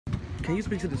can you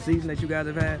speak to the season that you guys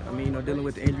have had? I mean, you know, dealing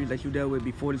with the injuries that you dealt with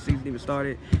before the season even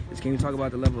started. Can you talk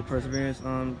about the level of perseverance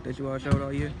that you all showed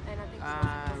all year?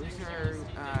 We showed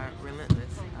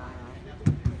relentless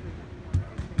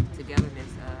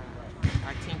togetherness.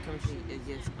 Our team chemistry is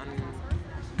just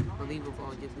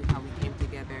unbelievable. Just how we came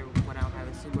together without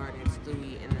having Subert and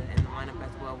Stewie in the lineup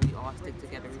as well. We all stick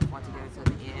together. We fought together till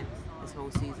the end this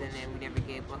whole season, and we never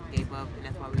gave up, and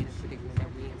that's why we're in the predicament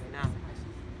that we're in right now.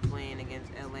 Playing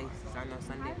against LA starting on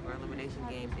Sunday for elimination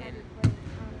game, and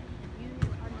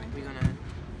we're gonna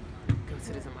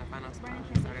consider this my final spot.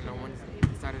 Starting on Wednesday,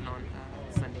 starting on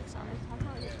Sunday. Sorry.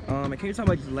 And can you talk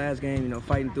about this last game? You know,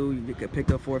 fighting through, you get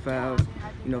picked up 4 fouls.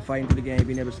 You know, fighting through the game,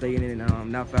 being able to stay in it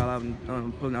and not foul out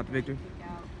and pulling out the victory.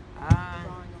 Well,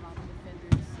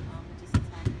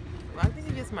 I think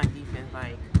it's just my defense.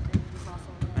 Like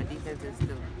my defense is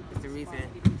the reason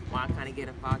why I kind of get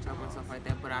a foul trouble and stuff like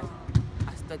that. But I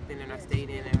stuck in and I stayed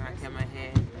in and I kept my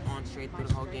head on straight through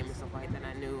the whole game and stuff like that.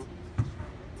 I knew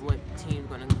what team's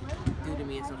gonna do to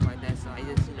me and stuff like that. So I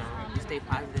just, just stay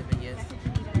positive and just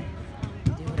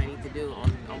do what I need to do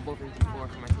on both ends of the floor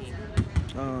for my team.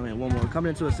 And one more, coming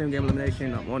into a 7-game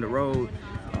elimination on the road,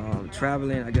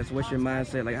 traveling, I guess, what's your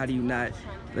mindset? Like, how do you not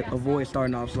avoid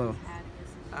starting off slow?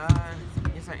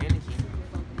 It's our energy.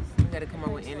 We gotta come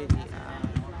up with energy.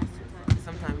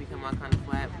 Sometimes we come out kind of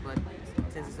flat, but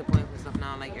since it's the playoff and stuff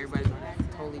now, like everybody's on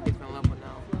a totally different level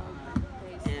now.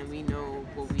 And we know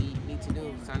what we need to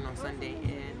do starting on Sunday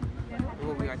and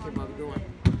what we are capable of doing.